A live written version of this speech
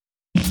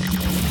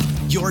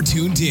You're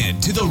tuned in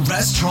to the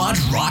Restaurant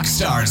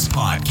Rockstars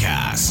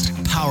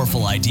podcast.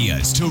 Powerful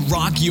ideas to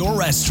rock your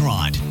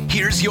restaurant.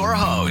 Here's your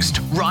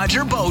host,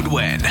 Roger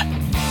Beaudoin.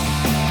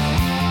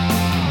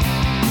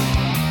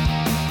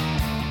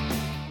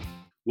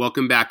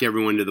 Welcome back,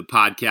 everyone, to the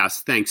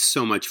podcast. Thanks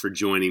so much for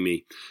joining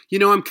me. You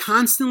know, I'm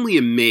constantly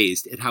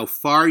amazed at how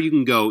far you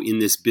can go in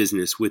this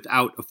business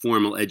without a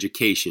formal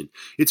education.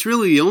 It's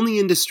really the only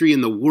industry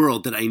in the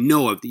world that I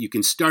know of that you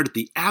can start at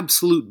the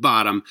absolute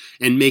bottom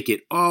and make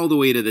it all the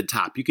way to the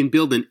top. You can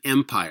build an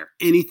empire.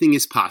 Anything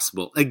is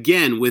possible,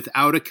 again,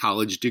 without a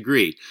college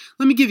degree.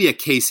 Let me give you a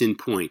case in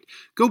point.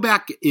 Go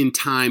back in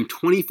time,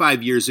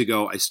 25 years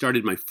ago, I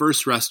started my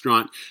first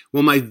restaurant.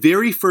 Well, my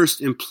very first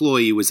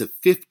employee was a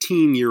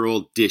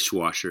 15-year-old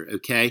dishwasher,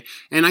 okay?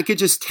 And I could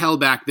just tell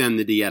back then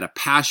that he had a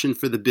passion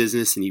for the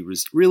business and he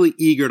was really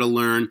eager to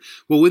learn.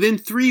 Well, within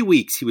 3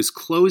 weeks, he was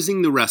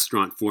closing the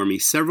restaurant for me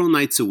several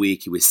nights a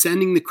week. He was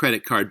sending the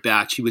credit card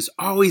batch. He was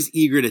always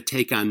eager to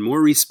take on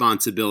more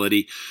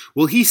responsibility.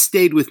 Well, he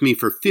stayed with me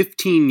for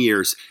 15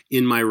 years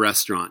in my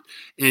restaurant,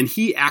 and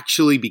he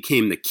actually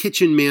became the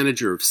kitchen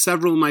manager of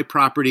several of my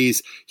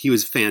properties. He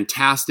was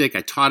fantastic.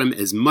 I taught him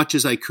as much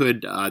as I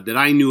could that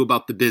I knew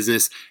about the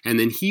business, and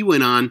then he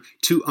went on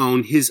to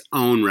own his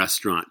own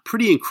restaurant.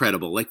 Pretty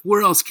incredible. Like,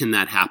 where else can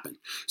that happen?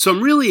 So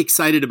I'm really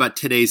excited about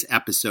today's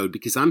episode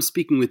because I'm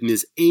speaking with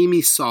Ms.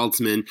 Amy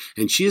Saltzman,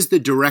 and she is the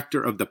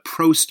director of the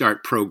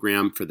ProStart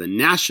program for the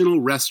National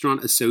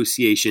Restaurant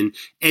Association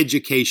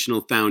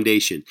Educational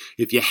Foundation.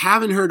 If you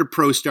haven't heard of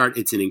ProStart,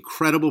 it's an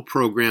incredible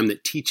program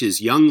that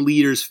teaches young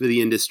leaders for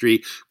the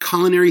industry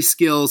culinary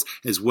skills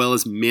as well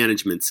as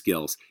management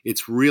skills.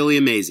 It's really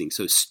amazing.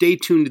 So stay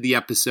tuned to the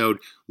episode.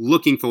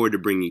 Looking forward to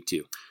bringing it to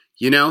you.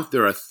 You know,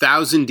 there are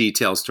 1,000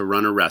 details to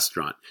run a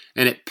restaurant,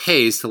 and it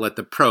pays to let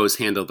the pros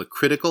handle the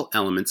critical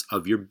elements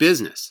of your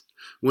business.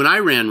 When I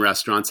ran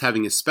restaurants,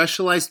 having a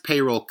specialized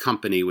payroll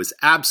company was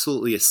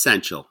absolutely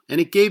essential,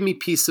 and it gave me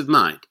peace of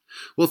mind.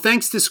 Well,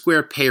 thanks to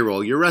Square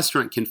Payroll, your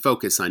restaurant can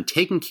focus on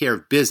taking care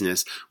of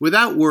business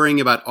without worrying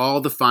about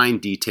all the fine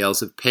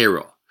details of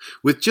payroll.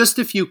 With just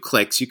a few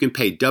clicks, you can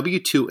pay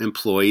W-2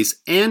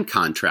 employees and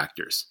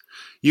contractors.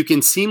 You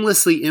can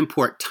seamlessly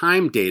import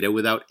time data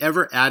without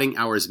ever adding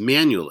hours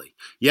manually.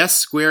 Yes,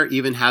 Square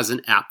even has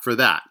an app for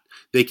that.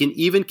 They can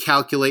even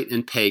calculate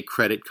and pay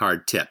credit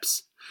card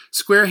tips.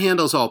 Square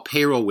handles all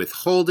payroll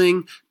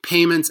withholding,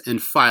 payments,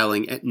 and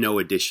filing at no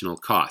additional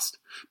cost.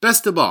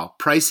 Best of all,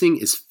 pricing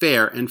is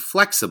fair and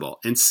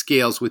flexible and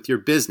scales with your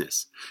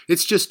business.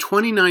 It's just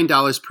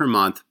 $29 per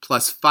month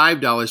plus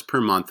 $5 per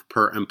month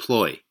per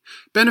employee.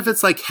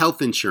 Benefits like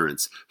health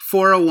insurance,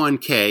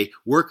 401k,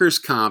 workers'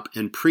 comp,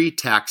 and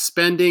pre-tax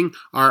spending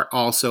are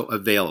also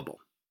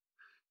available.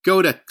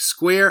 Go to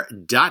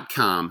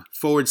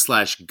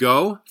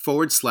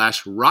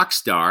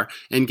square.com/go/rockstar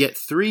and get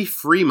 3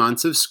 free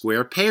months of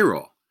Square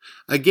Payroll.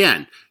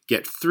 Again,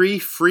 get 3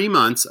 free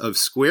months of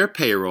Square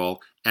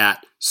Payroll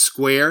at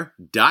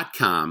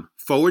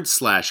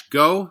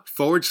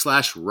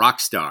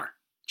square.com/go/rockstar.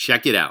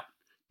 Check it out.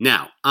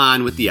 Now,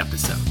 on with the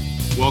episode.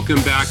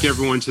 Welcome back,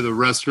 everyone, to the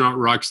Restaurant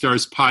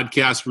Rockstars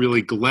podcast.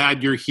 Really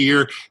glad you're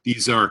here.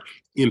 These are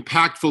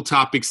impactful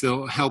topics that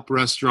will help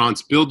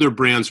restaurants build their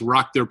brands,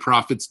 rock their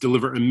profits,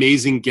 deliver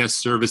amazing guest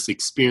service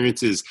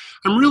experiences.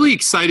 I'm really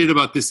excited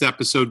about this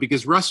episode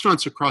because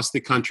restaurants across the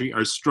country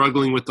are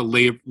struggling with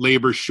the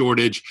labor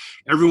shortage.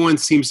 Everyone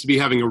seems to be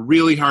having a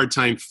really hard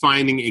time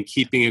finding and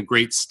keeping a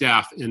great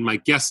staff. And my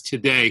guest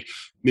today,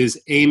 Ms.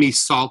 Amy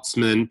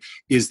Saltzman,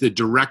 is the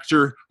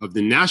director of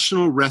the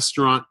National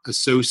Restaurant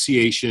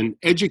Association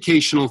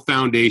Educational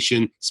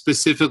Foundation,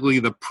 specifically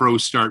the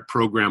ProStart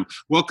program.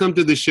 Welcome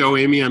to the show,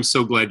 Amy. I'm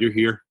so glad you're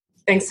here.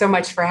 Thanks so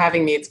much for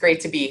having me. It's great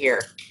to be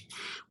here.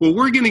 Well,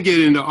 we're going to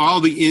get into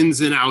all the ins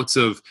and outs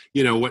of,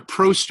 what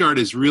ProStart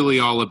is really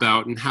all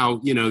about and how,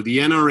 the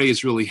NRA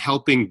is really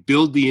helping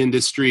build the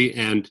industry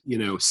and,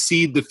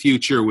 seed the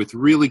future with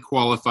really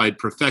qualified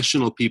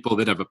professional people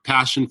that have a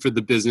passion for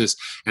the business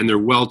and they're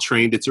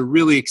well-trained. It's a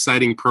really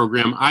exciting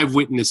program. I've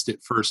witnessed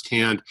it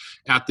firsthand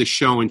at the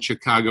show in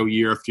Chicago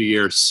year after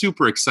year.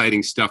 Super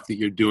exciting stuff that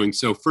you're doing.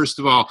 So first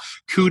of all,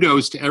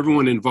 kudos to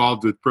everyone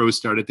involved with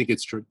ProStart. I think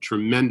it's a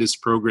tremendous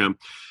program.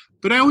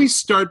 But I always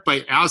start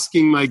by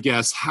asking my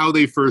guests how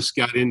they first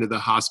got into the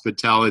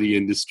hospitality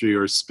industry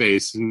or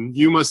space. And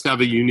you must have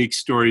a unique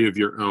story of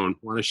your own.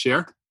 Want to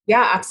share?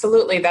 Yeah,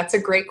 absolutely. That's a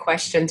great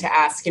question to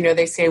ask.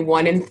 They say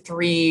 1 in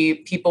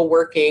 3 people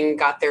working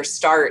got their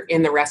start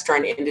in the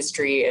restaurant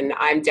industry, and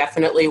I'm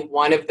definitely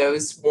one of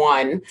those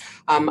one.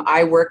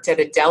 I worked at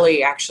a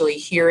deli actually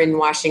here in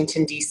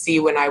Washington, D.C.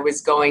 when I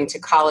was going to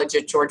college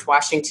at George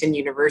Washington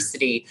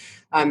University.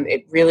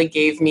 It really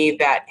gave me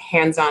that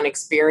hands-on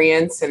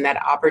experience and that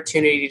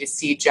opportunity to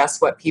see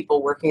just what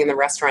people working in the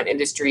restaurant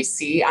industry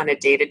see on a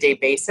day-to-day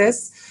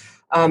basis.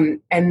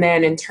 And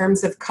then in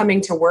terms of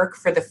coming to work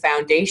for the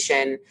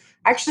foundation,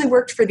 I actually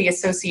worked for the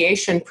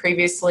association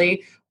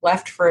previously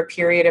left for a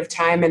period of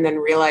time, and then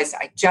realized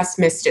I just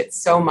missed it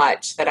so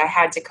much that I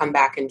had to come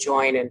back and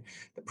join. And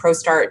the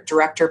ProStart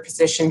director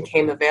position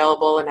came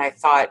available, and I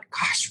thought,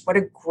 gosh, what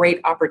a great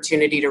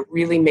opportunity to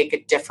really make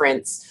a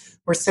difference.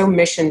 We're so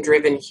mission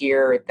driven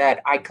here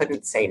that I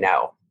couldn't say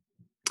no.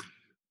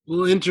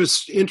 Well,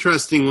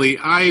 interestingly,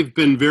 I've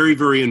been very,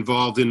 very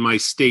involved in my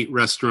state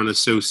restaurant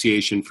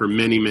association for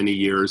many, many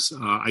years.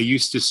 I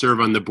used to serve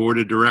on the board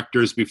of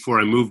directors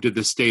before I moved to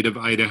the state of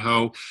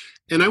Idaho.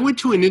 And I went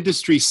to an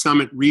industry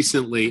summit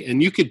recently,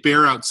 and you could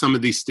bear out some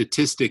of these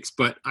statistics,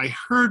 but I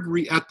heard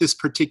at this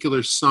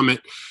particular summit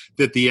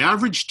that the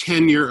average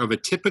tenure of a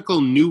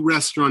typical new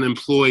restaurant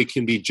employee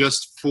can be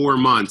just 4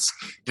 months.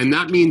 And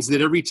that means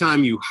that every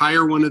time you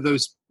hire one of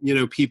those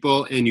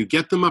people and you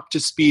get them up to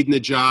speed in the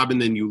job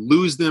and then you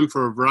lose them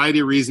for a variety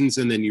of reasons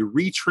and then you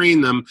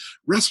retrain them,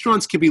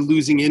 restaurants can be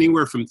losing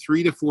anywhere from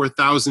 $3,000 to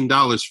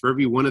 $4,000 for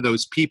every one of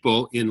those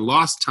people in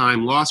lost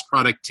time, lost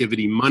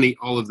productivity, money,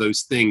 all of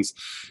those things.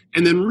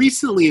 And then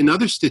recently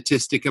another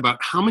statistic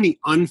about how many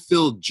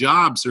unfilled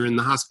jobs are in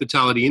the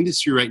hospitality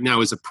industry right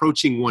now is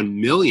approaching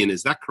 1 million.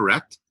 Is that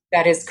correct?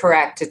 That is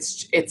correct.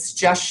 It's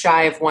just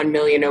shy of 1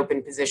 million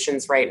open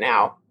positions right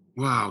now.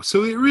 Wow.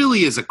 So it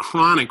really is a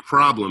chronic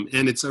problem,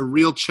 and it's a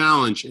real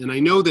challenge. And I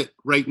know that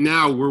right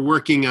now we're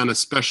working on a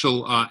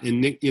special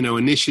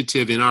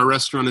initiative in our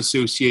restaurant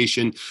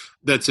association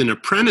that's an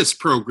apprentice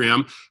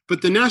program,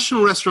 but the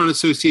National Restaurant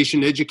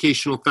Association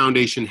Educational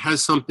Foundation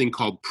has something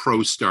called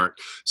ProStart.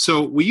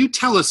 So will you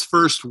tell us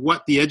first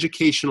what the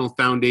Educational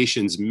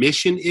Foundation's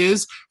mission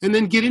is, and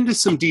then get into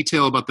some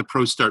detail about the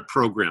ProStart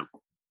program?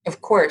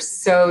 Of course.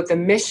 So the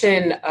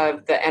mission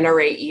of the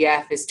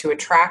NRAEF is to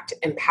attract,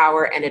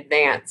 empower, and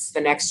advance the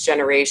next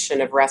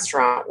generation of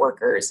restaurant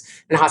workers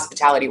and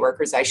hospitality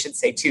workers, I should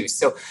say, too.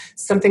 So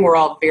something we're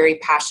all very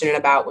passionate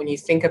about when you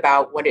think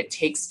about what it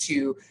takes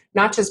to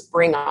not just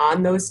bring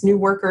on those new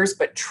workers,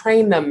 but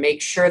train them,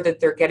 make sure that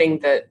they're getting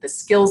the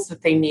skills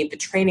that they need, the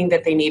training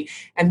that they need,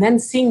 and then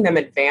seeing them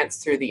advance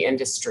through the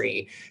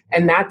industry.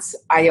 And that's,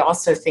 I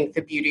also think,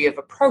 the beauty of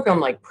a program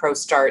like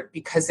ProStart,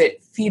 because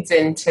it feeds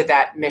into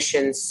that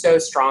mission so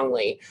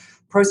strongly.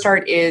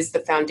 ProStart is the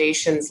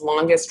foundation's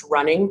longest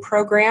running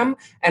program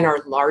and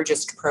our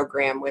largest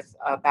program, with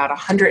about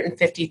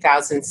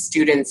 150,000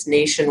 students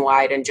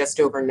nationwide and just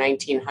over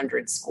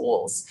 1,900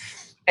 schools.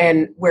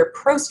 And where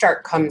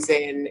ProStart comes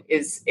in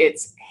is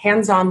it's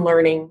hands-on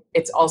learning.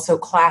 It's also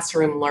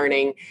classroom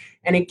learning.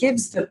 And it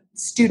gives the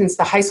students,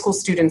 the high school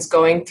students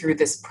going through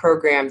this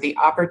program, the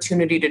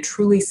opportunity to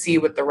truly see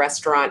what the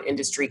restaurant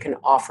industry can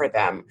offer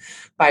them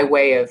by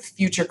way of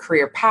future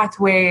career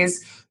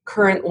pathways,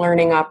 current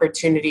learning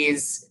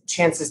opportunities,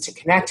 chances to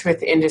connect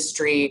with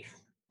industry.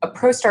 A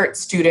ProStart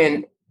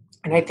student,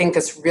 and I think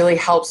this really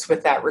helps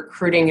with that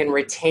recruiting and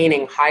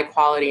retaining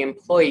high-quality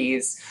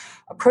employees.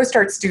 A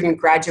ProStart student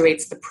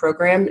graduates the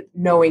program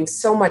knowing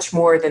so much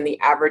more than the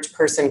average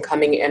person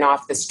coming in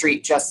off the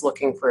street just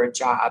looking for a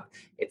job.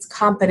 It's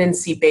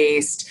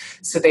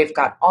competency-based, so they've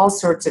got all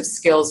sorts of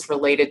skills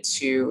related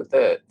to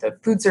the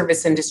food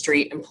service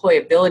industry,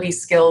 employability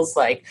skills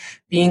like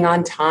being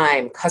on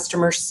time,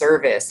 customer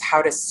service,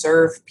 how to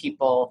serve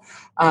people.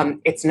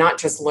 It's not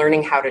just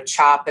learning how to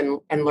chop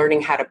and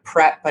learning how to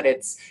prep, but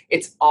it's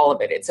all of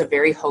it. It's a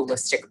very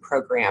holistic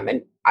program.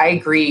 And I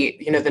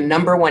agree, the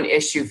number one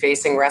issue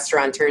facing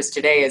restaurateurs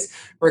today is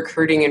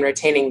recruiting and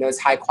retaining those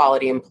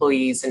high-quality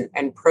employees,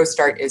 and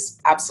ProStart is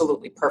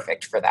absolutely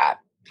perfect for that.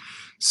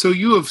 So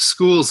you have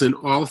schools in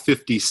all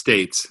 50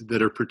 states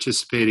that are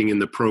participating in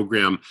the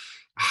program.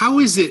 How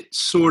is it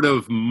sort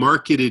of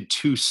marketed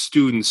to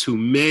students who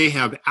may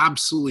have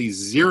absolutely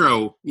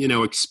zero,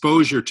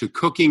 exposure to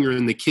cooking or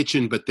in the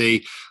kitchen, but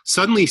they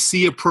suddenly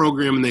see a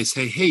program and they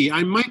say, hey,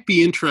 I might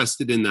be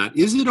interested in that.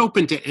 Is it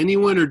open to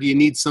anyone, or do you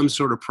need some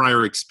sort of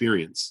prior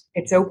experience?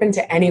 It's open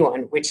to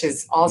anyone, which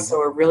is also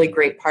a really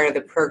great part of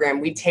the program.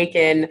 We take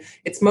in,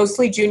 it's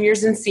mostly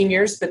juniors and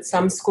seniors, but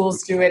some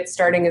schools do it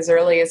starting as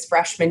early as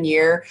freshman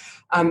year.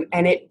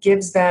 And it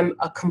gives them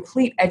a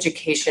complete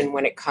education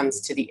when it comes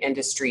to the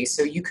industry.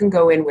 So you can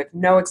go in with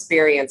no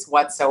experience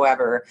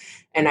whatsoever.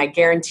 And I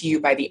guarantee you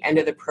by the end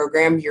of the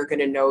program, you're going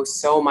to know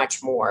so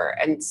much more.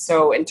 And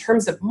so in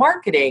terms of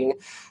marketing,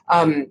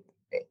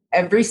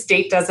 every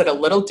state does it a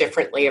little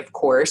differently, of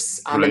course,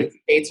 Right. and the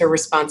states are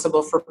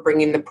responsible for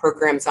bringing the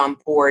programs on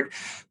board.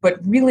 But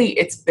really,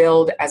 it's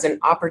billed as an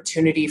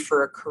opportunity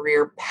for a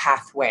career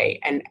pathway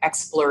and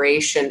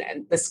exploration.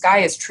 And the sky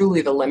is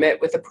truly the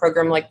limit with a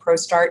program like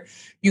ProStart.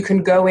 You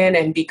can go in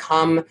and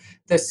become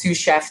the sous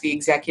chef, the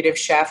executive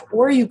chef,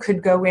 or you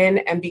could go in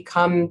and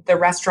become the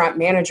restaurant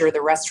manager,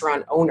 the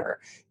restaurant owner.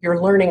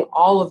 You're learning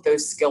all of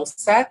those skill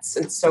sets.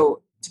 And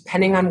so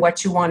depending on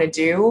what you want to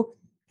do,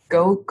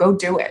 go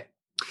do it.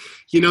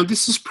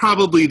 This is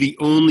probably the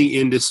only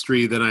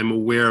industry that I'm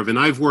aware of, and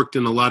I've worked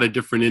in a lot of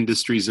different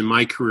industries in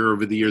my career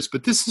over the years,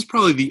 but this is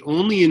probably the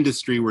only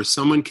industry where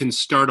someone can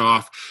start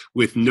off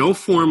with no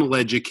formal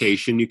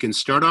education. You can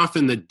start off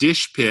in the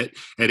dish pit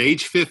at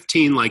age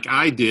 15, like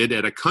I did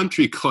at a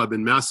country club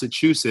in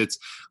Massachusetts,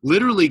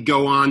 literally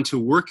go on to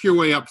work your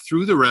way up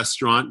through the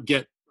restaurant,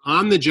 get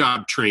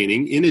on-the-job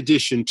training in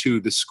addition to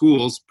the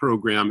school's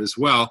program as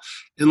well.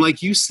 And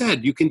like you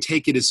said, you can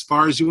take it as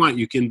far as you want.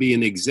 You can be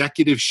an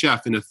executive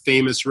chef in a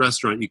famous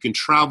restaurant. You can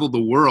travel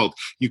the world.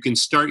 You can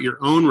start your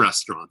own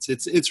restaurants.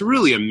 It's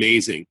really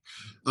amazing.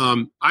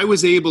 I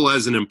was able,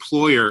 as an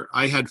employer,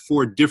 I had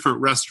 4 different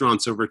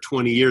restaurants over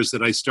 20 years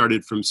that I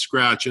started from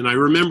scratch. And I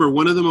remember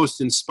one of the most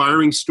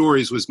inspiring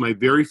stories was my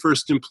very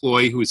first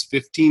employee, who was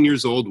 15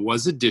 years old,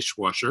 was a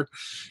dishwasher.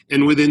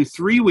 And within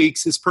 3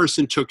 weeks, this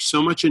person took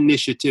so much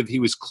initiative, he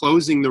was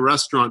closing the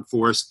restaurant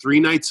for us 3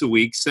 nights a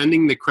week,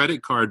 sending the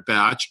credit card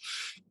batch.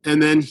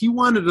 And then he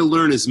wanted to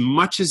learn as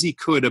much as he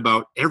could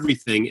about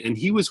everything. And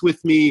he was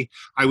with me,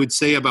 I would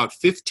say, about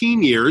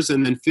 15 years.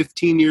 And then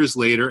 15 years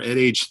later, at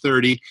age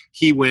 30,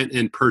 he went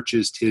and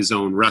purchased his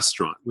own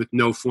restaurant with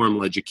no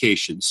formal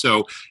education.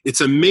 So it's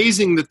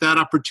amazing that that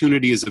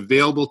opportunity is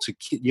available to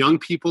young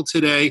people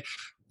today.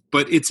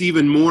 But it's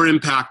even more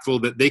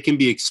impactful that they can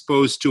be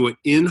exposed to it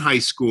in high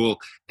school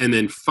and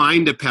then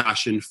find a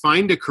passion,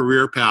 find a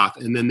career path,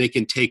 and then they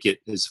can take it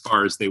as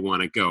far as they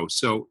want to go.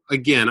 So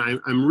again,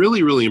 I'm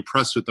really, really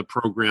impressed with the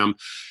program.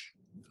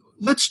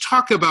 Let's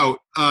talk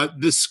about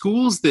the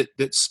schools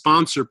that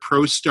sponsor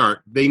ProStart.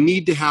 They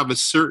need to have a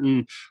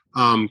certain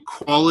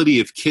quality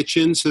of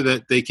kitchen so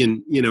that they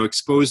can,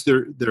 expose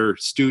their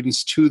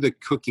students to the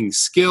cooking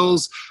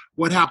skills.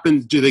 What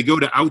happens? Do they go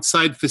to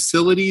outside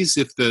facilities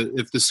if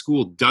the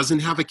school doesn't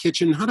have a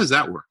kitchen? How does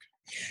that work?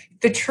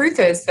 The truth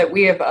is that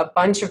we have a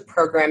bunch of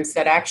programs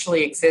that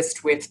actually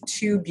exist with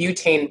 2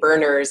 butane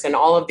burners and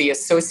all of the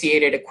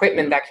associated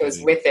equipment that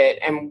goes with it.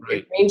 And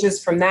It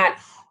ranges from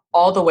that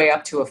all the way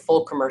up to a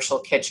full commercial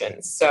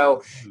kitchen.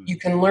 So you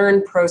can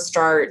learn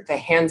ProStart, the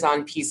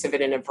hands-on piece of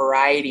it, in a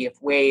variety of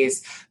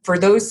ways. For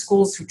those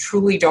schools who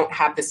truly don't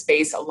have the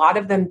space, a lot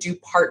of them do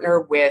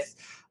partner with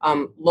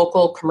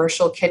local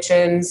commercial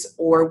kitchens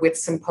or with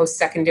some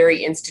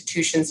post-secondary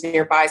institutions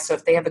nearby. So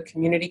if they have a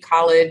community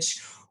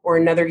college or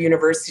another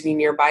university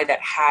nearby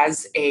that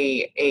has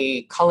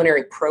a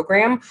culinary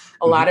program,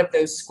 a lot of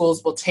those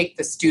schools will take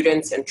the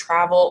students and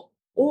travel,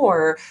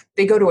 or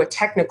they go to a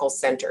technical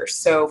center.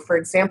 So for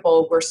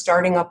example, we're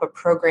starting up a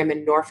program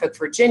in Norfolk,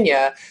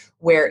 Virginia,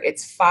 where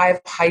it's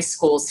 5 high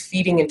schools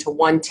feeding into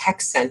one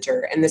tech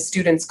center, and the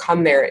students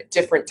come there at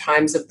different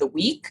times of the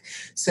week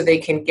so they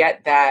can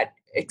get that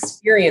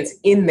experience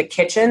in the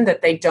kitchen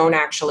that they don't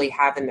actually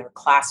have in their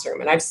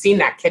classroom. And I've seen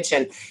that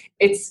kitchen.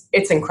 It's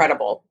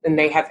incredible. And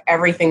they have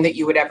everything that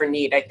you would ever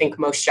need. I think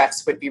most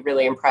chefs would be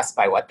really impressed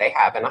by what they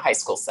have in a high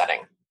school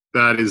setting.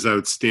 That is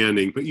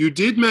outstanding. But you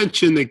did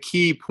mention the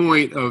key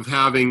point of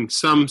having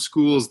some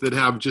schools that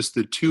have just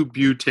the 2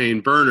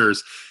 butane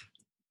burners.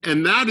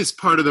 And that is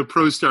part of the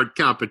ProStart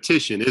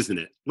competition, isn't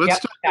it? Let's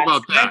talk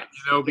about that,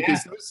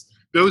 because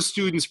those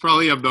students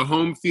probably have the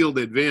home field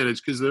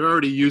advantage because they're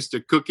already used to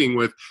cooking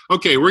with,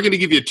 okay, we're going to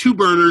give you 2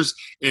 burners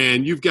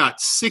and you've got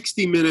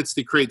 60 minutes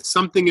to create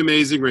something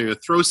amazing. We're going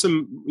to throw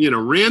some,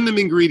 random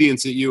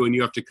ingredients at you and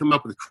you have to come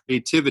up with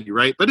creativity,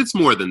 right? But it's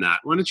more than that.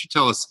 Why don't you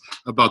tell us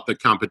about the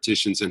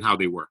competitions and how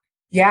they work?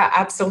 Yeah,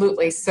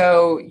 absolutely.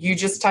 So you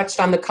just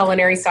touched on the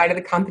culinary side of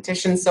the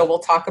competition. So we'll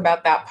talk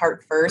about that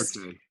part first.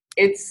 Okay.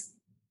 It's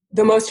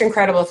the most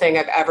incredible thing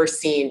I've ever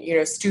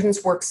seen.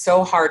 Students work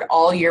so hard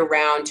all year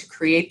round to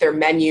create their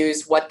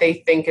menus, what they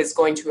think is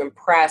going to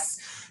impress.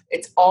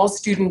 It's all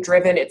student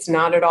driven. It's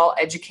not at all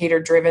educator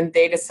driven.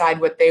 They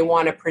decide what they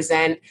want to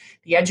present.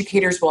 The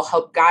educators will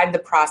help guide the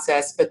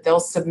process, but they'll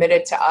submit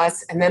it to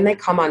us. And then they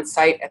come on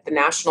site at the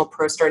National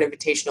ProStart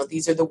Invitational.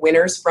 These are the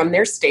winners from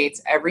their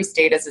states. Every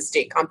state has a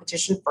state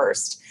competition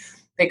first.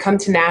 They come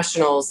to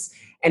nationals.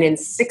 And in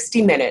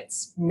 60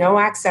 minutes, no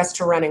access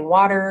to running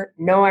water,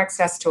 no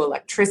access to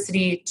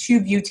electricity, 2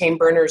 butane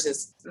burners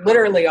is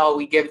literally all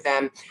we give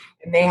them.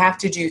 And they have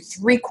to do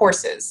 3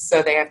 courses.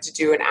 So they have to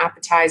do an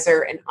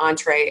appetizer, an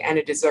entree, and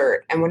a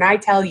dessert. And when I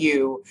tell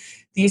you,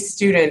 these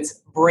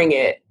students bring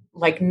it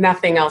like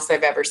nothing else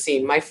I've ever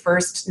seen. My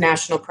first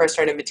National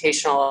ProStart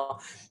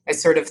Invitational, I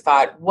sort of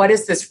thought, what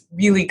is this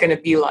really going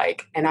to be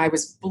like? And I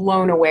was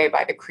blown away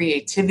by the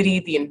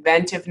creativity, the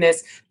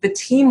inventiveness, the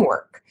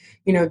teamwork.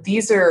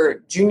 These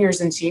are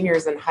juniors and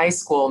seniors in high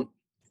school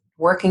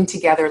working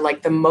together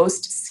like the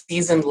most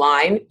seasoned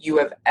line you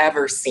have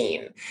ever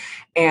seen.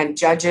 And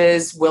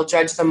judges will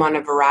judge them on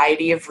a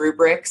variety of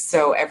rubrics.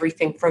 So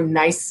everything from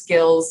nice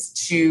skills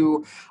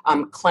to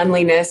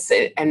cleanliness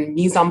and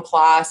mise en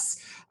place.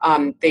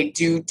 They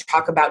do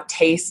talk about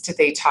taste.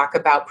 They talk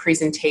about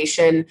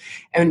presentation.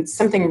 And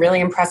something really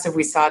impressive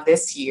we saw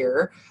this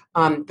year,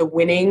 the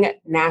winning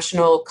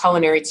national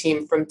culinary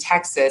team from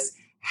Texas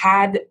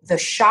had the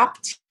shop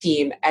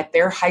team at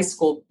their high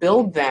school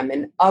build them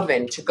an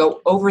oven to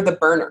go over the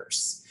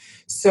burners.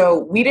 So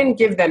we didn't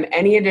give them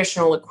any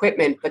additional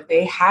equipment, but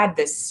they had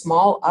this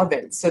small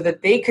oven so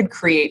that they could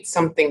create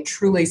something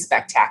truly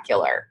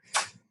spectacular.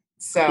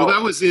 Well, So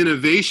that was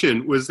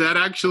innovation. Was that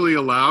actually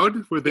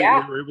allowed? They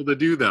were able to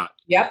do that?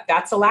 Yep,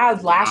 that's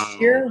allowed. Last Wow.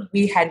 year,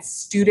 we had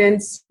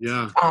students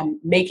Yeah.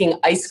 making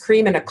ice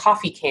cream in a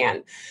coffee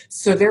can.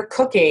 So they're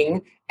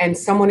cooking and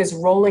someone is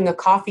rolling a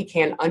coffee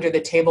can under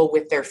the table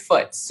with their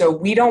foot. So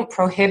we don't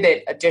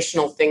prohibit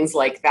additional things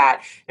like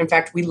that. In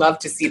fact, we love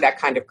to see that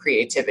kind of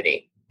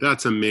creativity.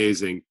 That's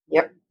amazing.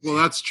 Yep. Well,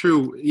 that's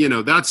true.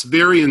 That's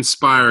very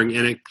inspiring,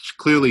 and it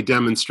clearly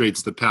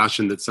demonstrates the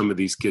passion that some of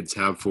these kids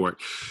have for it.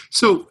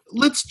 So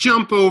let's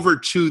jump over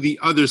to the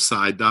other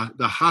side,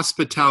 the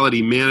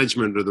hospitality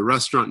management or the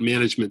restaurant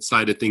management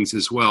side of things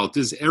as well.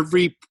 Does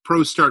every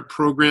ProStart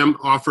program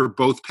offer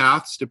both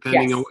paths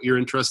depending on what you're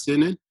interested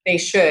in? They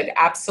should,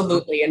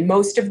 absolutely. And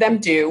most of them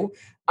do.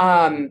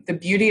 The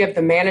beauty of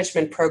the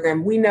management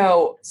program, we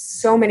know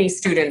so many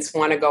students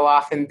want to go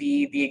off and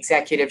be the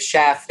executive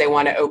chef. They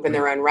want to open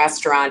their own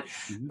restaurant.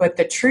 Mm-hmm. But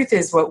the truth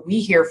is, what we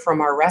hear from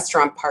our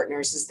restaurant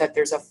partners is that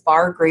there's a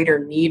far greater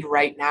need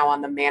right now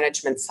on the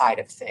management side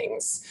of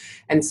things.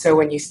 And so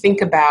when you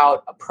think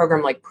about a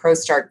program like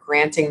ProStart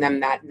granting them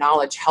that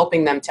knowledge,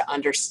 helping them to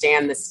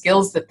understand the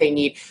skills that they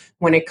need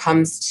when it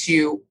comes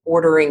to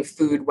ordering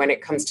food, when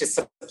it comes to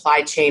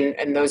supply chain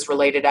and those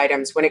related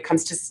items, when it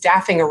comes to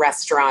staffing a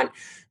restaurant,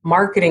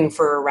 marketing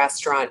for a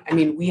restaurant. I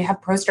mean, we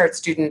have ProStart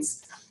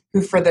students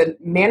who, for the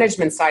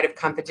management side of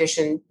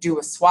competition, do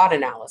a SWOT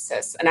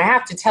analysis. And I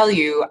have to tell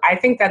you, I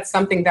think that's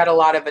something that a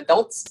lot of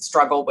adults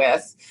struggle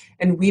with.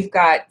 And we've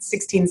got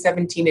 16,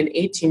 17, and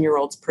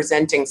 18-year-olds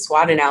presenting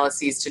SWOT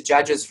analyses to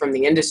judges from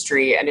the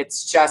industry. And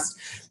it's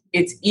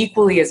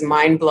equally as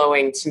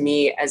mind-blowing to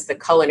me as the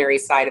culinary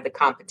side of the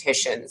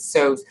competition.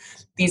 So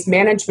these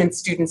management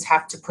students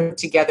have to put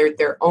together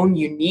their own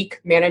unique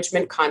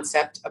management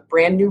concept, a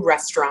brand new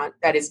restaurant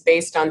that is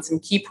based on some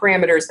key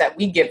parameters that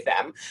we give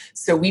them.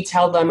 So we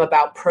tell them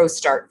about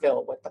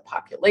ProStartville, what the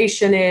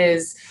population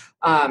is,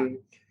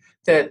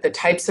 the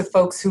types of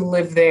folks who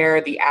live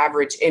there, the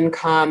average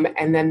income,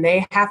 and then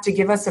they have to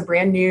give us a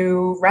brand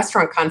new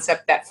restaurant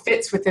concept that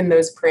fits within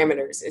those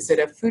parameters. Is it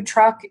a food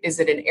truck? Is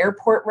it an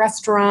airport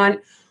restaurant?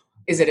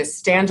 Is it a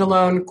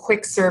standalone,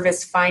 quick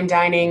service, fine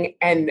dining?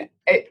 And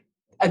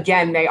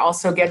again, they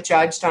also get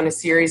judged on a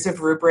series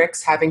of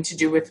rubrics having to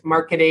do with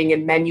marketing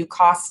and menu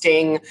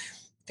costing.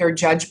 They're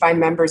judged by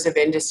members of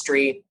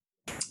industry,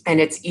 and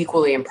it's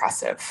equally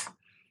impressive.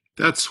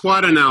 That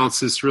SWOT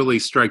analysis really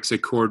strikes a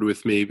chord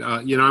with me.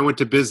 I went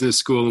to business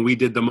school and we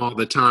did them all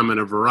the time in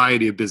a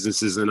variety of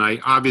businesses, and I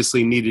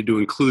obviously needed to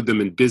include them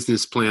in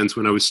business plans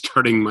when I was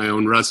starting my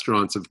own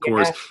restaurants, of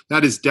course.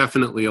 That is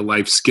definitely a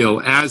life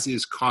skill, as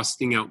is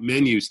costing out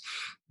menus.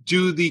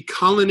 Do the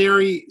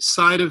culinary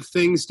side of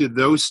things, do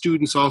those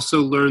students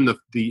also learn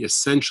the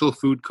essential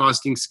food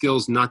costing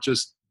skills, not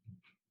just...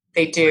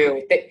 They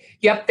do.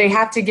 They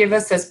have to give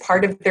us, as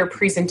part of their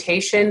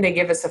presentation, they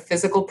give us a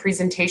physical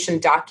presentation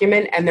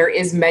document, and there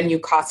is menu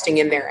costing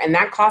in there. And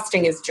that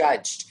costing is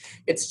judged.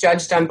 It's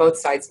judged on both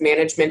sides,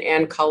 management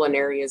and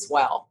culinary as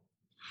well.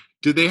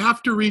 Do they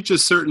have to reach a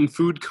certain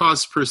food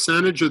cost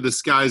percentage, or the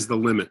sky's the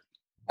limit?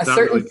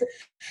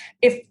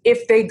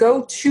 If they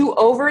go too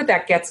over,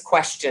 that gets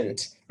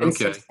questioned. And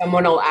so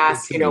someone will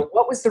ask,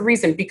 what was the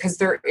reason? Because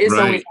there is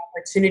always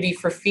opportunity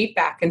for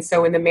feedback. And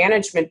so in the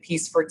management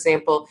piece, for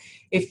example,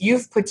 if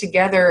you've put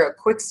together a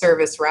quick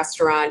service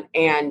restaurant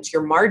and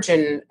your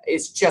margin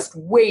is just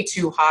way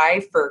too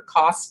high for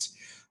cost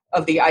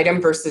of the item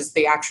versus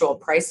the actual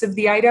price of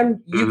the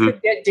item, you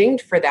could get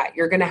dinged for that.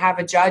 You're going to have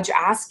a judge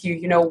ask you,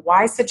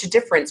 why such a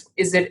difference?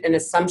 Is it an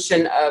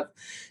assumption of,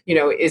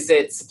 is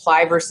it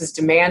supply versus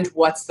demand?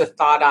 What's the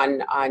thought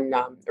on,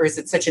 or is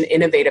it such an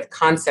innovative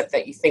concept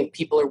that you think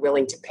people are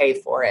willing to pay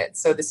for it?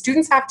 So the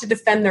students have to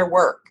defend their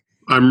work.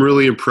 I'm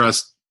really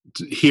impressed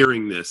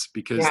hearing this,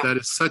 because that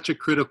is such a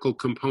critical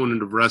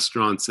component of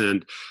restaurants,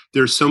 and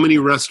there's so many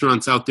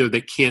restaurants out there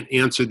that can't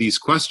answer these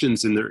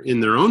questions in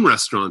their own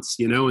restaurants,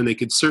 and they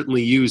could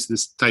certainly use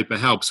this type of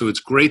help. So it's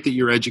great that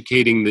you're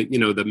educating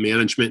the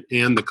management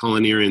and the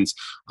culinarians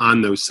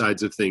on those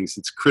sides of things.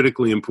 It's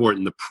critically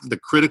important. The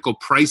critical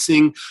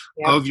pricing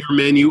of your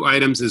menu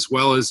items, as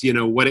well as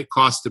what it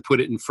costs to put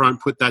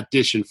that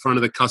dish in front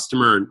of the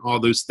customer, and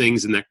all those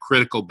things, and that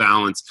critical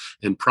balance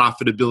and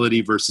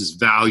profitability versus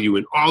value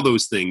and all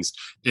those things.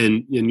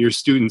 And your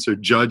students are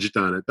judged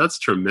on it. That's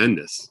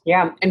tremendous.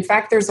 Yeah. In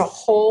fact, there's a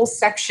whole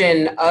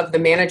section of the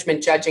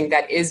management judging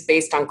that is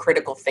based on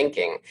critical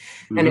thinking.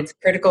 And it's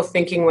critical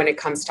thinking when it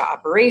comes to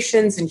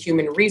operations and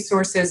human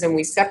resources. And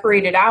we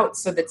separate it out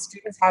so that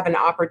students have an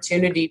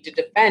opportunity to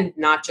defend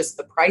not just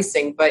the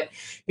pricing, but,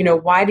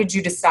 why did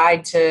you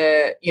decide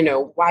to,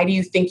 why do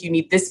you think you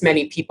need this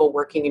many people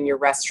working in your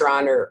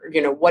restaurant? Or,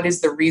 what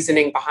is the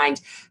reasoning behind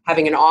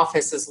having an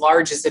office as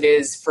large as it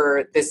is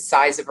for this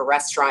size of a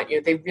restaurant?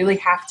 They really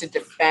have to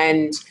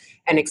defend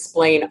and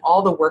explain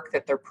all the work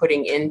that they're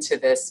putting into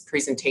this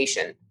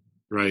presentation.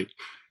 Right.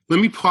 Let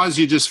me pause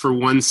you just for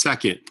 1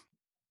 second.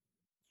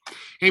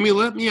 Amy,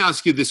 let me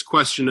ask you this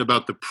question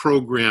about the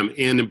program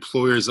and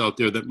employers out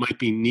there that might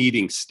be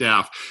needing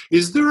staff.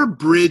 Is there a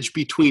bridge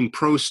between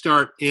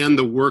ProStart and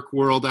the work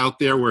world out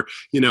there where,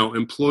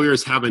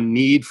 employers have a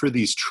need for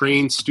these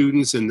trained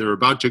students and they're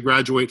about to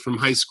graduate from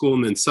high school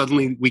and then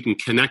suddenly we can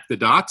connect the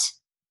dots?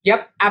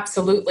 Yep,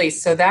 absolutely.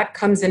 So that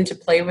comes into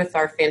play with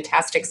our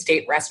fantastic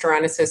State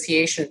Restaurant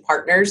Association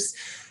partners.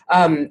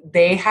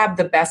 They have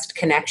the best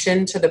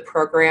connection to the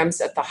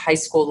programs at the high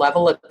school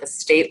level, at the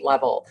state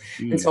level.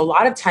 And so a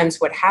lot of times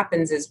what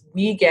happens is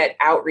we get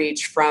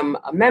outreach from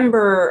a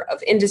member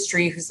of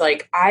industry who's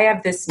like, I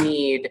have this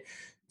need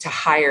to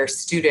hire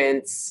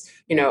students.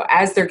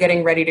 As they're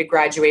getting ready to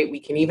graduate, we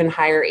can even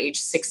hire age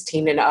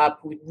 16 and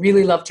up. We'd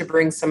really love to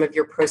bring some of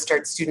your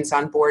ProStart students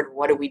on board.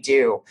 What do we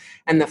do?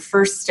 And the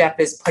first step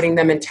is putting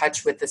them in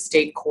touch with the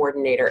state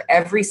coordinator.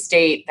 Every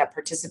state that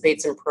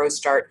participates in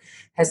ProStart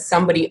has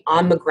somebody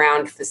on the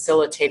ground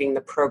facilitating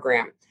the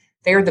program.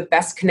 They are the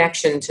best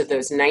connection to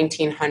those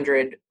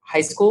 1,900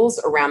 high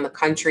schools around the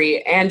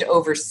country and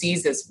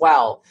overseas as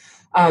well.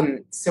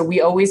 So we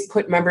always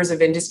put members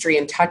of industry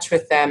in touch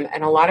with them.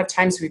 And a lot of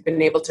times we've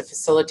been able to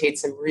facilitate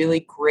some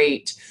really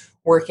great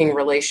working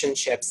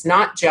relationships,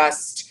 not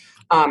just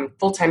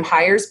full-time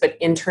hires, but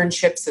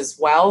internships as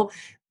well.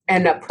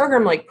 And a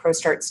program like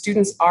ProStart,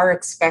 students are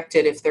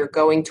expected, if they're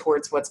going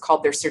towards what's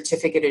called their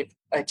certificate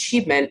of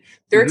achievement,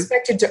 they're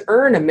expected to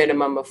earn a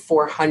minimum of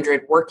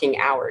 400 working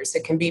hours.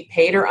 It can be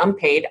paid or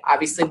unpaid.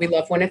 Obviously, we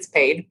love when it's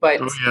paid,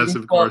 but oh, yes,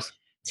 of course.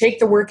 Take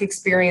the work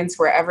experience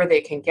wherever they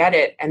can get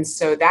it. And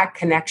so that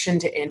connection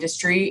to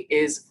industry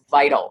is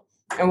vital.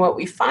 And what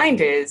we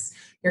find is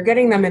you're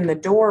getting them in the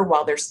door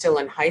while they're still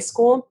in high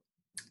school.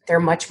 They're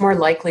much more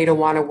likely to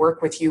want to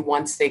work with you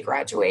once they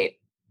graduate.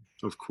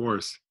 Of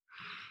course.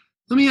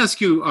 Let me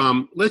ask you,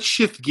 let's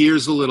shift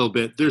gears a little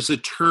bit. There's a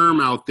term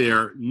out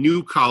there,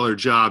 new collar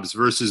jobs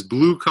versus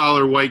blue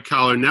collar, white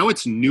collar. Now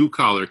it's new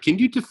collar. Can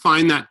you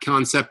define that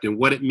concept and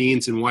what it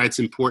means and why it's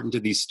important to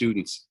these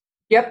students?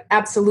 Yep,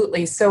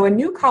 absolutely. So a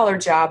new collar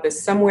job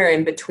is somewhere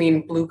in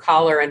between blue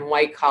collar and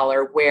white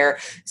collar, where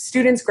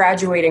students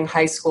graduating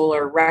high school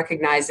are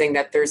recognizing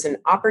that there's an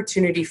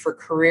opportunity for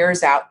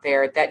careers out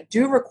there that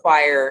do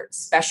require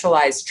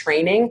specialized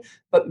training,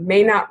 but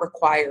may not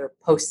require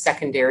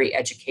post-secondary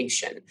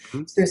education.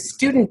 So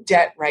student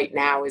debt right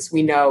now, as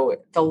we know,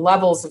 the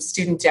levels of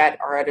student debt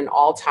are at an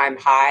all-time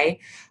high.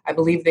 I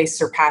believe they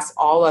surpass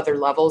all other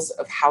levels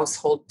of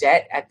household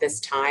debt at this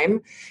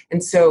time.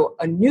 And so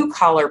a new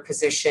collar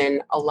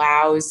position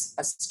allows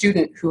a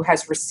student who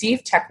has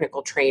received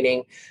technical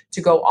training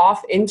to go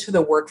off into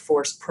the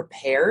workforce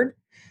prepared.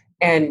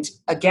 And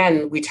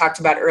again, we talked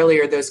about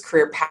earlier those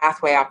career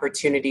pathway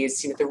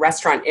opportunities. The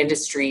restaurant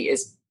industry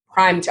is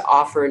primed to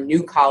offer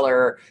new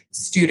collar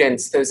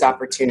students those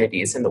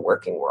opportunities in the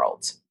working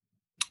world.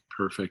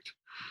 Perfect.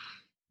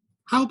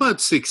 How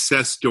about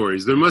success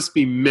stories? There must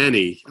be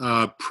many.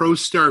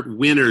 ProStart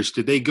winners,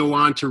 did they go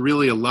on to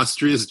really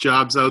illustrious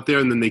jobs out there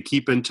and then they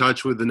keep in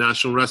touch with the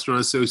National Restaurant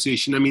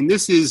Association? I mean,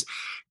 this is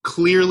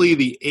clearly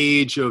the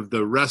age of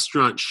the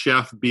restaurant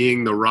chef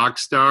being the rock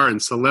star, and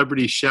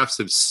celebrity chefs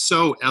have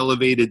so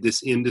elevated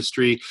this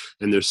industry,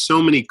 and there's so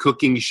many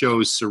cooking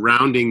shows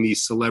surrounding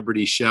these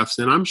celebrity chefs,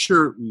 and I'm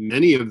sure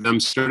many of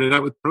them started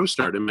out with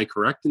ProStart. Am I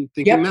correct in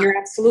thinking that? Yep, you're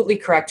absolutely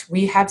correct.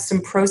 We have some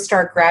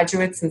ProStart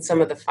graduates in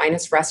some of the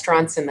finest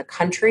restaurants in the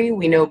country.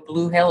 We know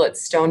Blue Hill at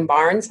Stone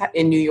Barns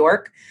in New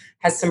York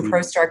has some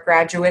ProStart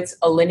graduates.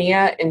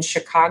 Alinea in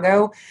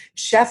Chicago.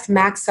 Chef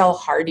Maxell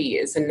Hardy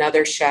is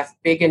another chef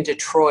big in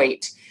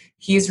Detroit.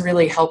 He's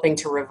really helping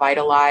to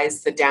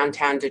revitalize the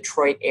downtown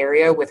Detroit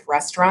area with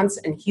restaurants,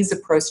 and he's a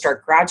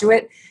ProStart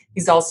graduate.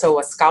 He's also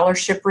a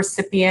scholarship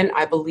recipient,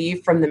 I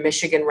believe, from the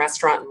Michigan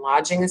Restaurant and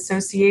Lodging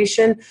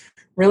Association.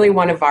 Really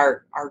one of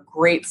our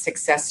great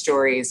success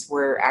stories.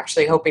 We're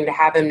actually hoping to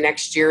have him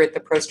next year at the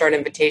ProStart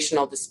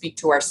Invitational to speak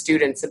to our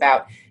students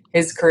about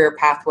his career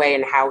pathway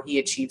and how he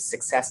achieved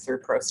success through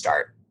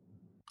ProStart.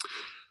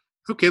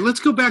 Okay,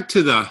 let's go back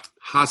to the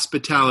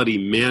hospitality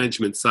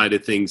management side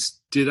of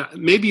things.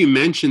 Maybe you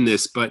mentioned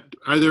this, but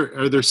are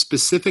there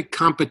specific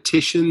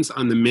competitions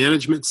on the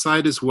management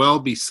side as well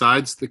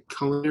besides the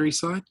culinary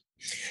side?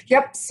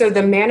 Yep. So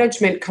the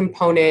management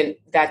component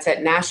that's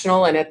at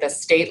national and at the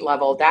state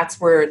level,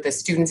 that's where the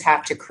students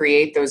have to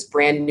create those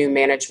brand new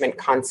management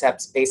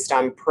concepts based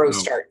on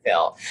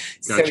ProStartville.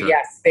 Gotcha. So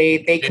yes,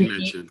 they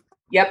compete.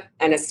 Yep.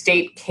 And a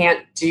state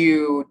can't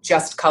do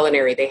just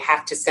culinary. They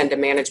have to send a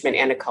management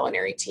and a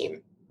culinary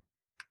team.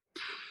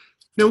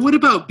 Now, what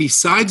about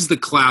besides the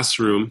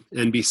classroom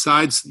and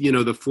besides,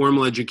 the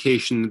formal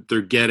education that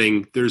they're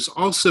getting, there's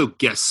also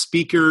guest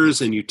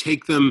speakers, and you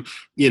take them,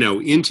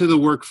 into the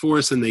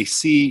workforce and they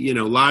see,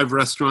 live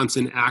restaurants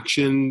in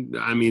action.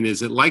 I mean,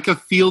 is it like a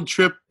field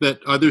trip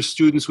that other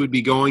students would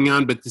be going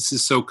on, but this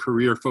is so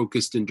career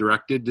focused and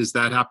directed? Does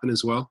that happen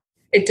as well?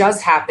 It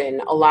does happen.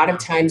 A lot of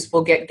times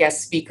we'll get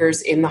guest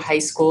speakers in the high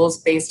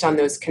schools based on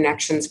those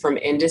connections from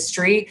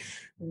industry.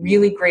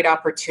 really great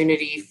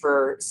opportunity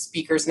for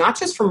speakers, not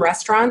just from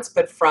restaurants,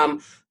 but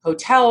from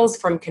hotels,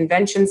 from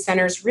convention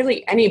centers,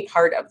 really any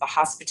part of the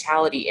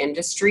hospitality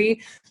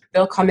industry.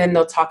 They'll come in,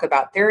 they'll talk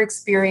about their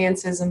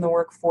experiences in the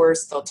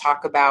workforce, they'll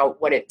talk about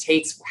what it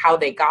takes, how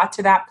they got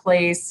to that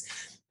place.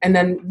 And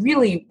then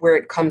really where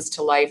it comes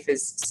to life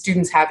is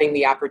students having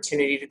the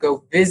opportunity to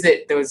go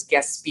visit those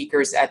guest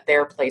speakers at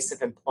their place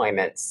of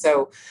employment.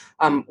 So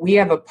we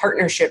have a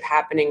partnership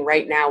happening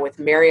right now with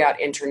Marriott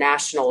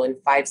International in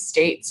 5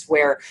 states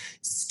where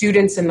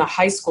students in the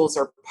high schools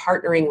are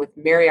partnering with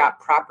Marriott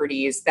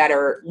properties that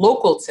are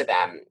local to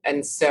them.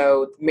 And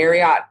so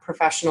Marriott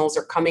professionals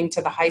are coming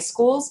to the high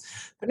schools.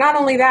 But not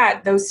only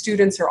that, those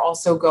students are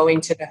also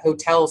going to the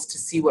hotels to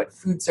see what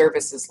food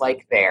service is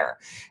like there.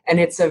 And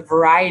it's a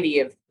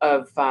variety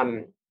of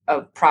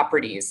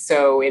properties.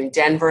 So in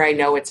Denver, I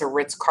know it's a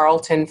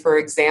Ritz-Carlton, for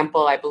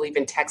example. I believe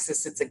in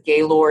Texas, it's a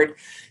Gaylord.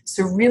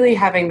 So really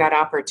having that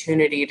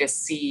opportunity to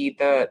see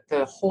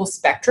the whole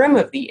spectrum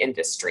of the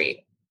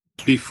industry.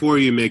 Before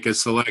you make a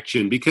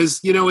selection,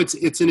 because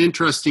it's an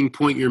interesting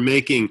point you're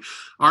making.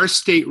 Our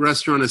state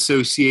restaurant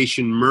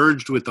association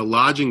merged with the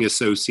lodging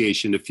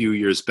association a few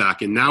years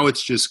back, and now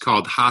it's just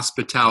called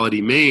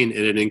Hospitality Maine,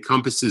 and it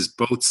encompasses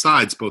both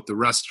sides, both the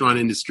restaurant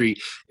industry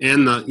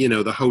and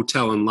the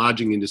hotel and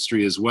lodging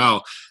industry as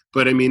well.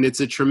 But I mean, it's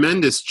a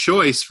tremendous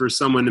choice for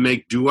someone to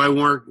make. Do I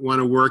want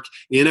to work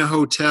in a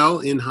hotel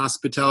in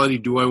hospitality?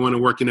 Do I want to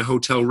work in a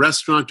hotel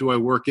restaurant? Do I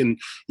work in,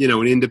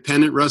 an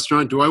independent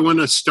restaurant? Do I want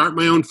to start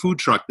my own food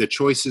truck? The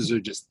choices are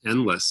just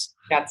endless.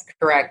 That's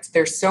correct.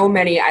 There's so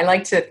many. I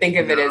like to think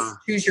of it as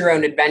choose your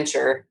own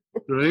adventure.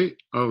 Right?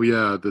 Oh,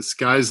 yeah. The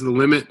sky's the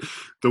limit.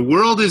 The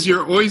world is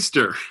your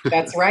oyster.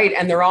 That's right.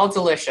 And they're all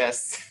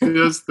delicious.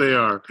 Yes, they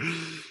are.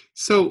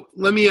 So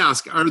let me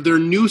ask, are there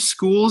new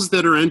schools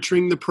that are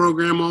entering the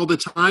program all the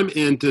time?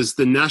 And does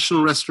the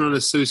National Restaurant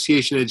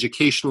Association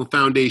Educational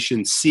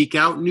Foundation seek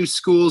out new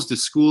schools? Do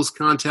schools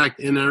contact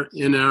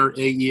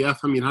NRAEF?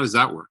 I mean, how does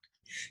that work?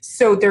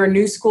 So there are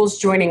new schools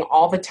joining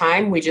all the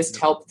time. We just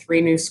helped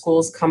 3 new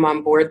schools come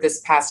on board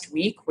this past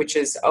week, which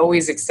is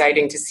always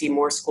exciting to see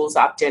more schools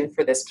opt in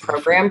for this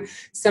program.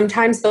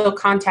 Sometimes they'll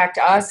contact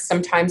us.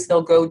 Sometimes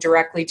they'll go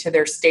directly to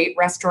their state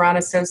restaurant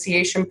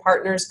association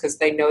partners because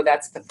they know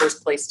that's the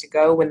first place to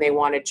go when they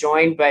want to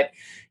join. But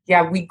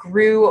yeah, we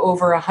grew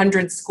over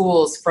 100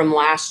 schools from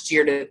last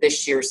year to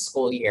this year's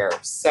school year.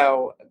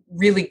 So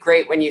really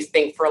great when you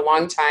think for a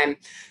long time,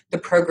 the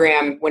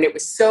program, when it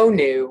was so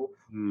new,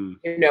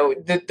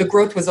 the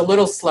growth was a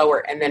little slower,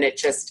 and then it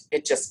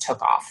just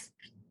took off.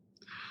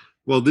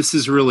 Well, this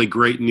is really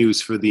great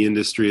news for the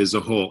industry as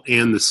a whole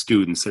and the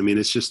students. I mean,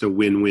 it's just a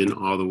win-win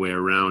all the way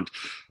around.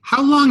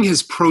 How long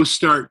has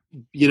ProStart,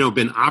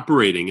 been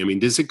operating? I mean,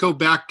 does it go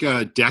back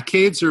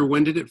decades, or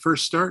when did it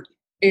first start?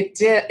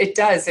 It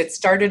does. It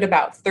started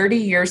about 30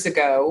 years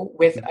ago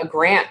with a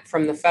grant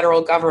from the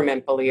federal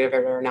government, believe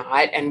it or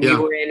not. And we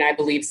were in, I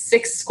believe,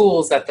 6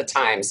 schools at the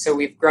time. So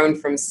we've grown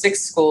from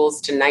 6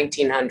 schools to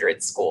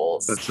 1,900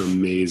 schools. That's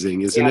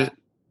amazing, isn't it?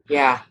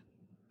 Yeah.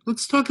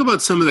 Let's talk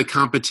about some of the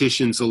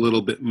competitions a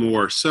little bit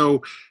more.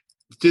 So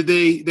do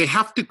they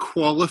have to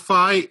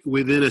qualify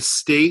within a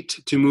state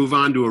to move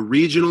on to a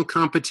regional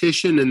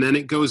competition and then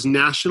it goes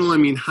national? I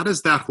mean, how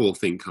does that whole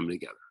thing come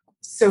together?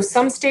 So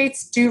some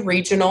states do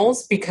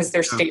regionals because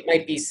their state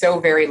might be so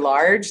very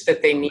large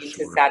that they need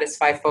to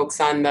satisfy folks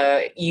on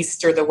the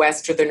east or the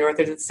west or the north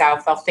or the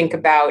south. I'll think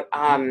about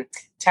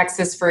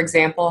Texas, for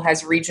example,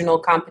 has regional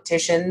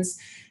competitions,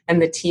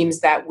 and the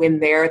teams that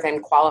win there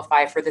then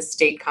qualify for the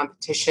state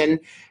competition.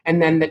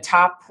 And then the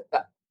top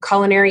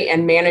culinary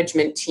and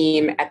management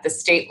team at the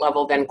state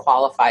level then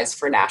qualifies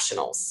for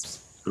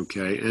nationals.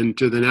 Okay. And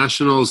do the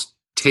nationals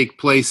take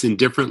place in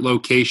different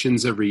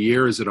locations every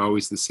year? Is it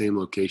always the same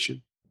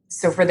location?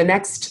 So for the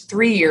next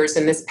 3 years,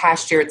 and this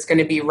past year, it's going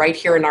to be right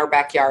here in our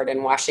backyard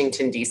in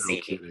Washington, D.C.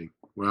 No kidding.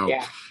 Wow.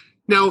 Yeah.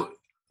 Now,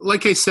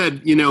 like I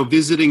said,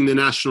 visiting the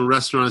National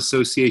Restaurant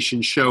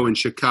Association show in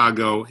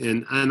Chicago,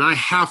 and I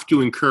have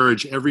to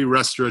encourage every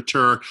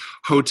restaurateur,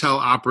 hotel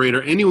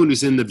operator, anyone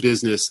who's in the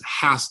business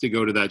has to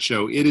go to that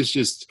show. It is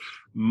just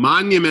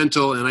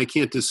monumental, and I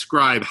can't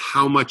describe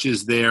how much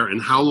is there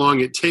and how long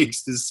it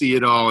takes to see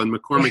it all. And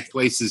McCormick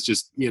Place is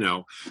just,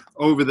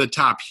 over the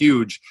top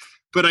huge.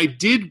 But I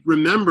did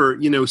remember,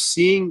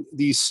 seeing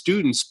these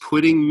students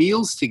putting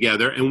meals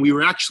together, and we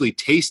were actually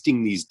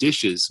tasting these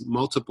dishes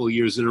multiple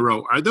years in a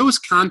row. Are those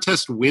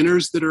contest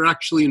winners that are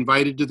actually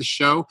invited to the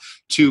show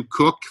to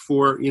cook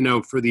for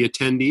the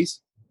attendees?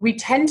 We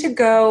tend to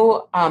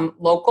go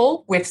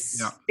local with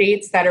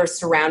states that are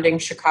surrounding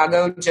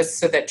Chicago just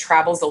so that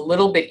travel's a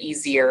little bit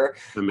easier.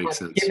 That makes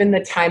sense. Given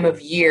the time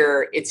of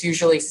year, it's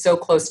usually so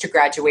close to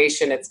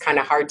graduation, it's kind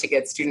of hard to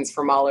get students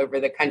from all over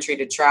the country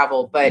to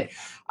travel. But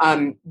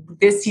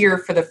this year,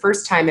 for the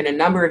first time in a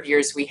number of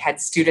years, we had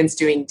students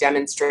doing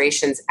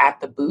demonstrations at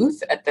the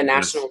booth, at the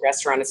National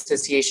Restaurant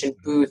Association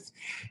booth.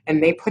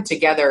 And they put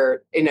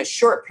together in a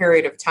short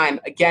period of time,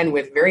 again,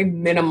 with very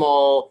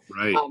minimal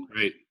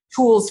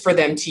tools for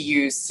them to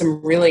use,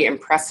 some really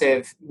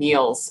impressive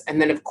meals.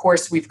 And then, of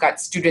course, we've got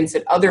students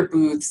at other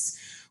booths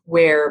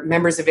where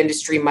members of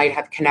industry might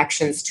have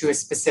connections to a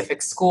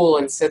specific school.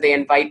 And so they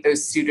invite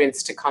those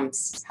students to come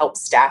help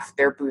staff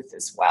their booth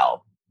as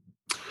well.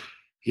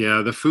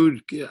 Yeah, the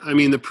food, I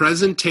mean, the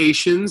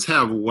presentations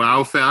have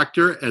wow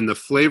factor and the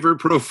flavor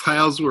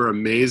profiles were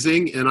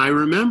amazing. And I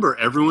remember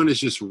everyone is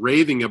just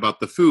raving about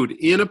the food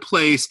in a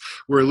place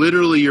where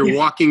literally you're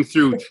walking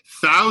through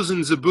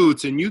thousands of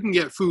booths and you can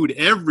get food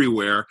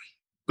everywhere,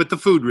 but the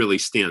food really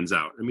stands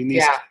out. I mean,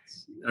 these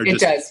it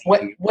does.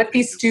 What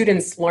these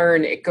students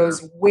learn, it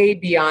goes way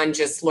beyond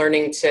just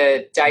learning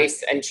to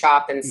dice and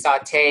chop and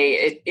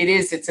saute.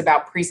 It's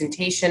about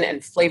presentation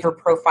and flavor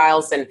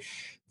profiles. And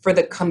for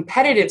the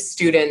competitive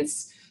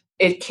students,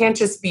 it can't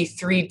just be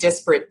 3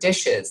 disparate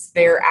dishes.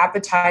 Their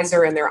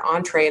appetizer and their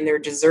entree and their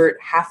dessert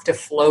have to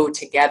flow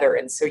together.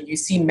 And so you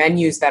see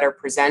menus that are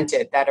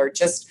presented that are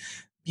just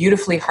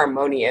beautifully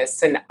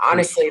harmonious. And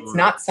honestly, it's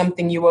not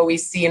something you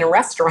always see in a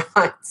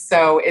restaurant.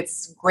 So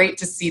it's great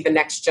to see the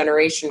next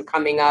generation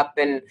coming up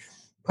and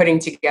putting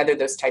together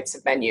those types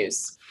of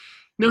menus.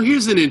 Now,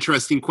 here's an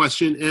interesting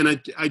question, and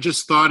I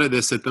just thought of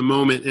this at the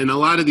moment, and a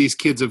lot of these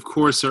kids, of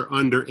course, are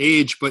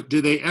underage, but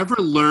do they ever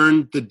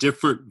learn the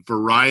different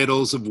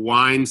varietals of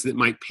wines that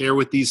might pair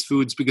with these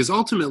foods? Because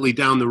ultimately,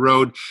 down the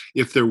road,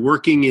 if they're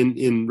working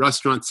in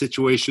restaurant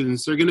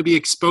situations, they're going to be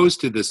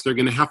exposed to this. They're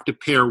going to have to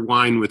pair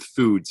wine with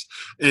foods,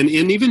 and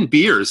even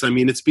beers. I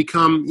mean, it's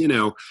become,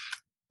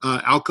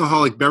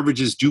 alcoholic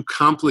beverages do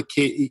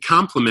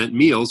complement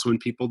meals when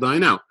people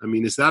dine out. I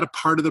mean, is that a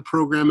part of the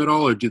program at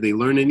all, or do they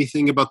learn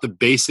anything about the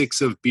basics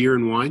of beer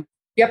and wine?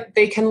 Yep,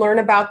 they can learn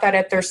about that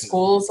at their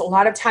schools. A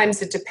lot of times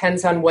it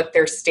depends on what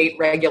their state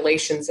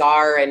regulations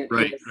are, and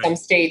some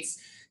states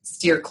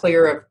steer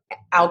clear of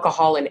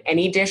alcohol in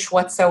any dish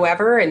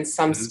whatsoever, and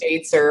some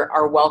states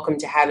are welcome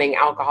to having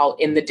alcohol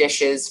in the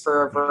dishes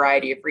for a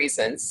variety of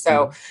reasons.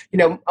 So,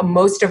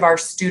 most of our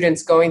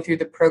students going through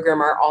the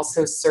program are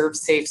also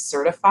ServSafe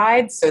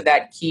certified, so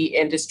that key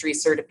industry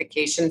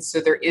certification. So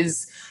there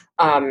is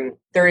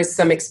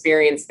some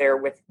experience there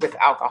with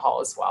alcohol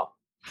as well.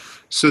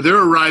 So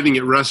they're arriving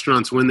at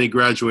restaurants when they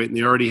graduate and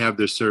they already have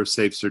their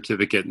ServSafe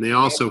certificate. And they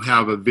also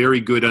have a very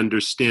good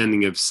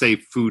understanding of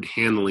safe food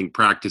handling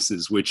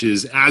practices, which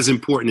is as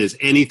important as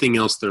anything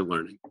else they're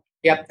learning.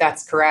 Yep,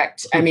 that's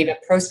correct. I mean, a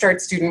ProStart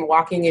student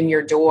walking in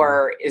your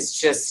door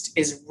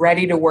is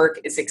ready to work,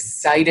 is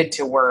excited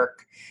to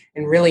work,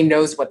 and really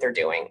knows what they're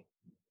doing.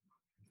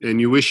 And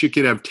you wish you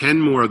could have 10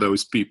 more of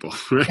those people,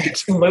 right?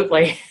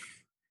 Absolutely.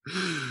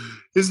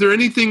 Is there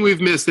anything we've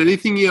missed?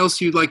 Anything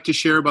else you'd like to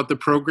share about the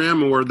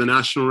program or the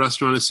National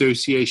Restaurant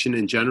Association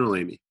in general,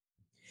 Amy?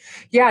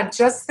 Yeah,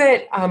 just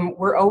that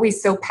we're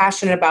always so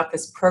passionate about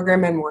this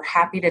program, and we're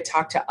happy to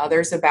talk to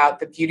others about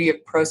the beauty of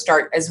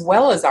ProStart as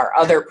well as our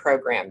other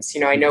programs.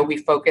 I know we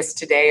focused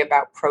today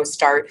about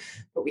ProStart,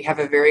 but we have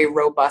a very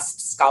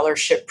robust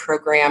scholarship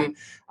program.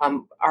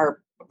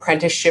 Our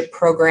apprenticeship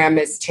program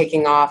is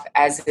taking off,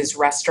 as is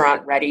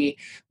Restaurant Ready,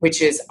 which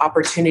is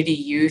opportunity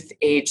youth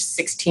age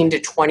 16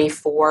 to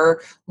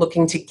 24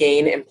 looking to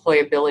gain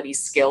employability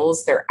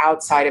skills. They're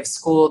outside of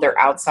school, they're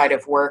outside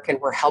of work, and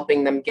we're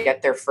helping them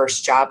get their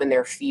first job and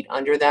their feet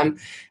under them.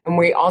 And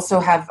we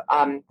also have,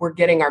 we're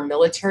getting our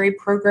military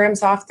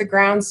programs off the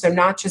ground. So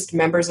not just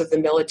members of the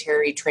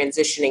military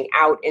transitioning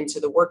out into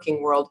the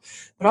working world,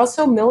 but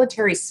also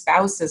military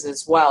spouses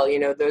as well.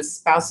 Those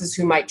spouses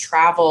who might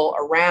travel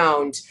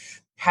around.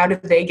 How do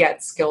they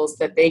get skills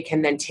that they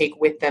can then take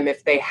with them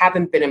if they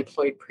haven't been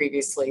employed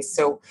previously?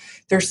 So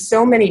there's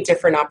so many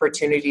different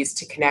opportunities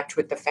to connect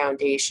with the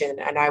foundation.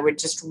 And I would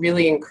just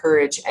really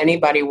encourage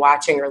anybody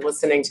watching or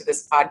listening to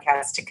this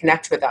podcast to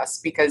connect with us,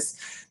 because,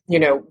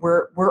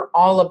 we're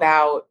all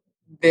about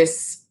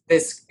this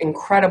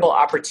incredible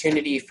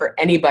opportunity for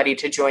anybody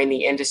to join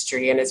the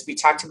industry. And as we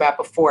talked about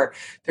before,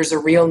 there's a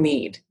real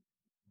need.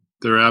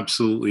 There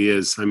absolutely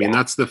is. I mean,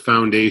 that's the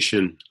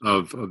foundation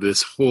of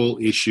this whole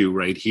issue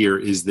right here,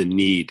 is the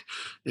need.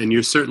 And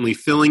you're certainly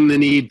filling the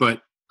need,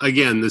 but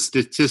again, the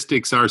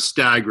statistics are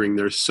staggering.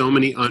 There's so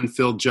many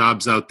unfilled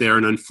jobs out there,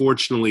 and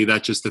unfortunately,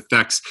 that just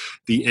affects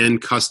the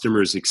end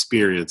customer's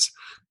experience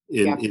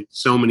in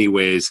so many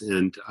ways.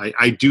 And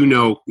I do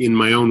know in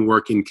my own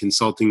work in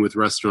consulting with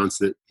restaurants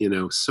that,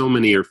 so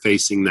many are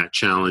facing that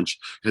challenge,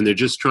 and they're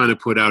just trying to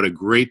put out a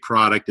great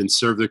product and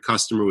serve their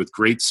customer with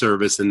great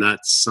service. And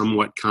that's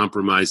somewhat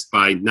compromised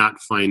by not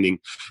finding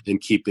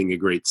and keeping a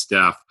great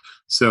staff.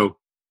 So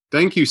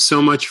thank you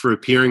so much for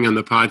appearing on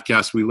the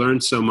podcast. We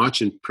learned so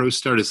much, and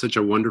ProStart is such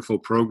a wonderful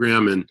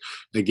program. And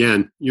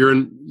again,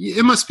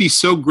 it must be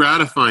so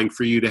gratifying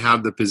for you to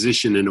have the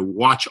position and to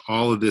watch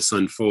all of this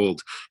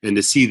unfold and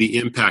to see the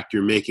impact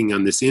you're making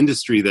on this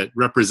industry that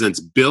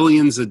represents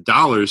billions of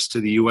dollars to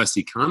the U.S.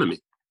 economy.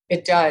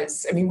 It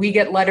does. I mean, we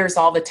get letters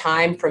all the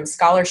time from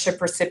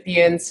scholarship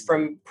recipients,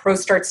 from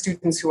ProStart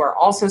students who are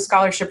also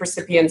scholarship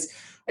recipients,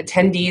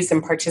 attendees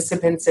and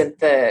participants at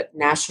the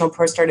National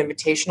ProStart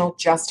Invitational,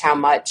 just how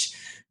much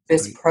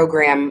this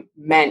program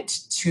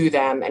meant to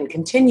them and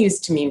continues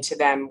to mean to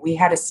them. We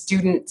had a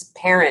student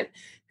parent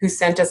who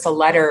sent us a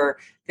letter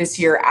this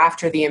year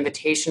after the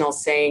Invitational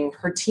saying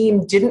her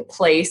team didn't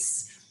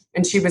place,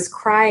 and she was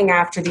crying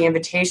after the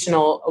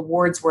Invitational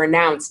awards were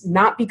announced,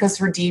 not because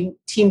her team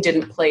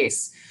didn't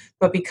place,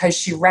 but because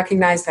she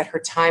recognized that her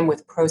time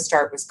with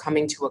ProStart was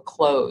coming to a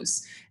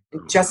close.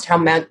 And just how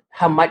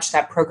much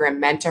that program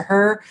meant to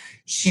her,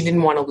 she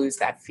didn't want to lose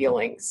that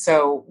feeling.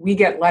 So we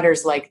get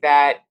letters like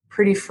that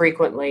pretty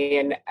frequently,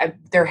 and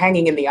they're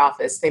hanging in the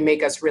office. They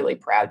make us really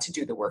proud to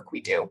do the work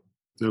we do.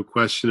 No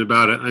question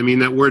about it. I mean,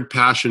 that word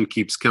passion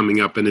keeps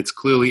coming up, and it's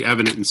clearly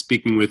evident in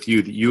speaking with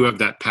you that you have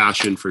that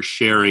passion for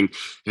sharing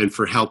and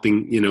for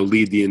helping,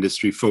 lead the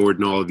industry forward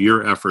in all of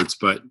your efforts.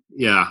 But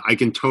yeah, I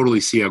can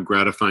totally see how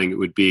gratifying it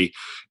would be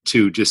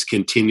to just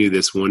continue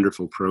this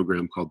wonderful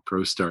program called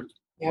ProStart.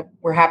 Yep,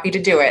 we're happy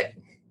to do it.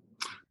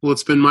 Well,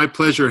 it's been my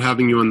pleasure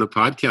having you on the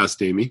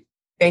podcast, Amy.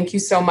 Thank you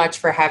so much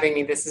for having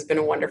me. This has been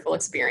a wonderful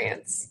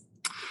experience.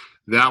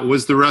 That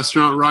was the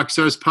Restaurant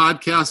Rockstars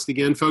podcast.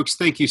 Again, folks,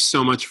 thank you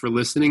so much for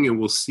listening, and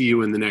we'll see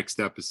you in the next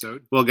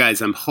episode. Well,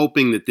 guys, I'm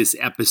hoping that this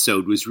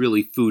episode was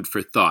really food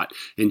for thought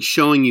and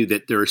showing you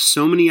that there are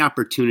so many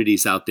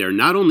opportunities out there,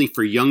 not only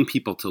for young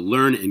people to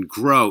learn and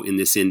grow in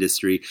this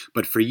industry,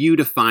 but for you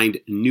to find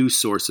a new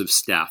source of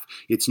staff.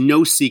 It's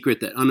no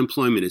secret that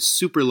unemployment is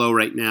super low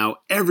right now.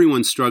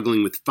 Everyone's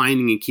struggling with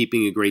finding and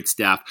keeping a great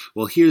staff.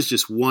 Well, here's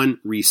just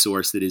one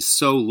resource that is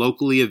so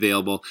locally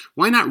available.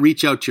 Why not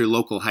reach out to your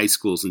local high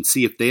schools and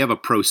see if they have a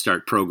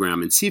ProStart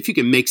program and see if you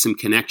can make some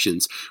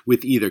connections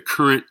with either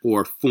current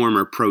or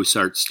former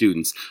ProStart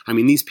students. I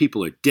mean, these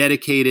people are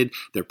dedicated,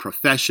 they're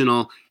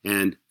professional,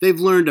 and they've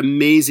learned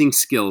amazing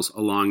skills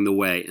along the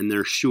way, and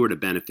they're sure to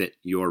benefit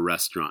your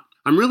restaurant.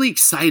 I'm really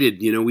excited.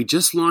 We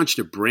just launched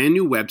a brand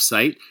new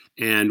website,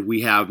 and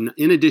we have,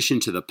 in addition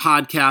to the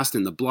podcast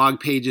and the blog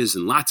pages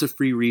and lots of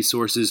free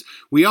resources,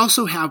 we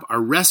also have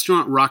our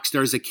Restaurant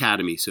Rockstars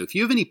Academy. So if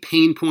you have any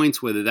pain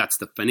points, whether that's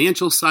the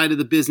financial side of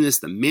the business,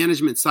 the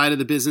management side of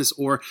the business,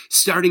 or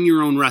starting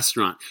your own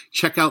restaurant,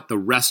 check out the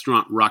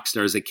Restaurant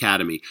Rockstars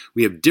Academy.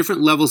 We have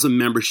different levels of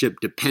membership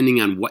depending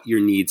on what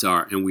your needs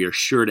are, and we are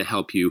sure to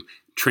help you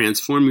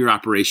transform your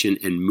operation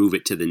and move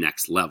it to the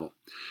next level.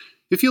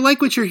 If you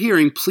like what you're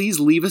hearing, please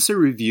leave us a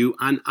review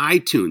on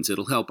iTunes.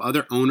 It'll help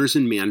other owners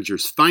and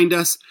managers find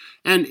us.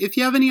 And if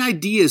you have any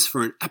ideas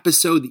for an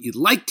episode that you'd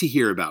like to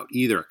hear about,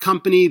 either a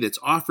company that's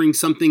offering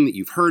something that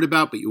you've heard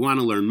about but you want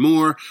to learn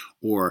more,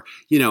 or,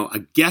 a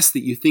guest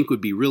that you think would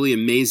be really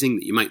amazing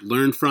that you might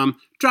learn from,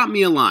 drop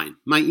me a line.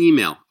 My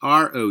email,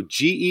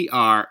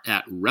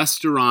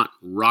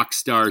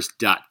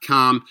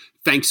 roger@restaurantrockstars.com.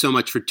 Thanks so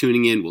much for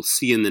tuning in. We'll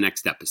see you in the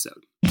next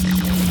episode.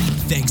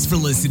 Thanks for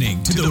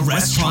listening to the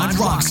Restaurant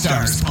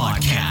Rockstars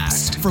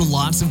podcast. For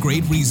lots of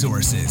great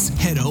resources,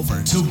 head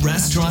over to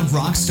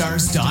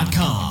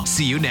restaurantrockstars.com.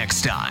 See you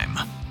next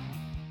time.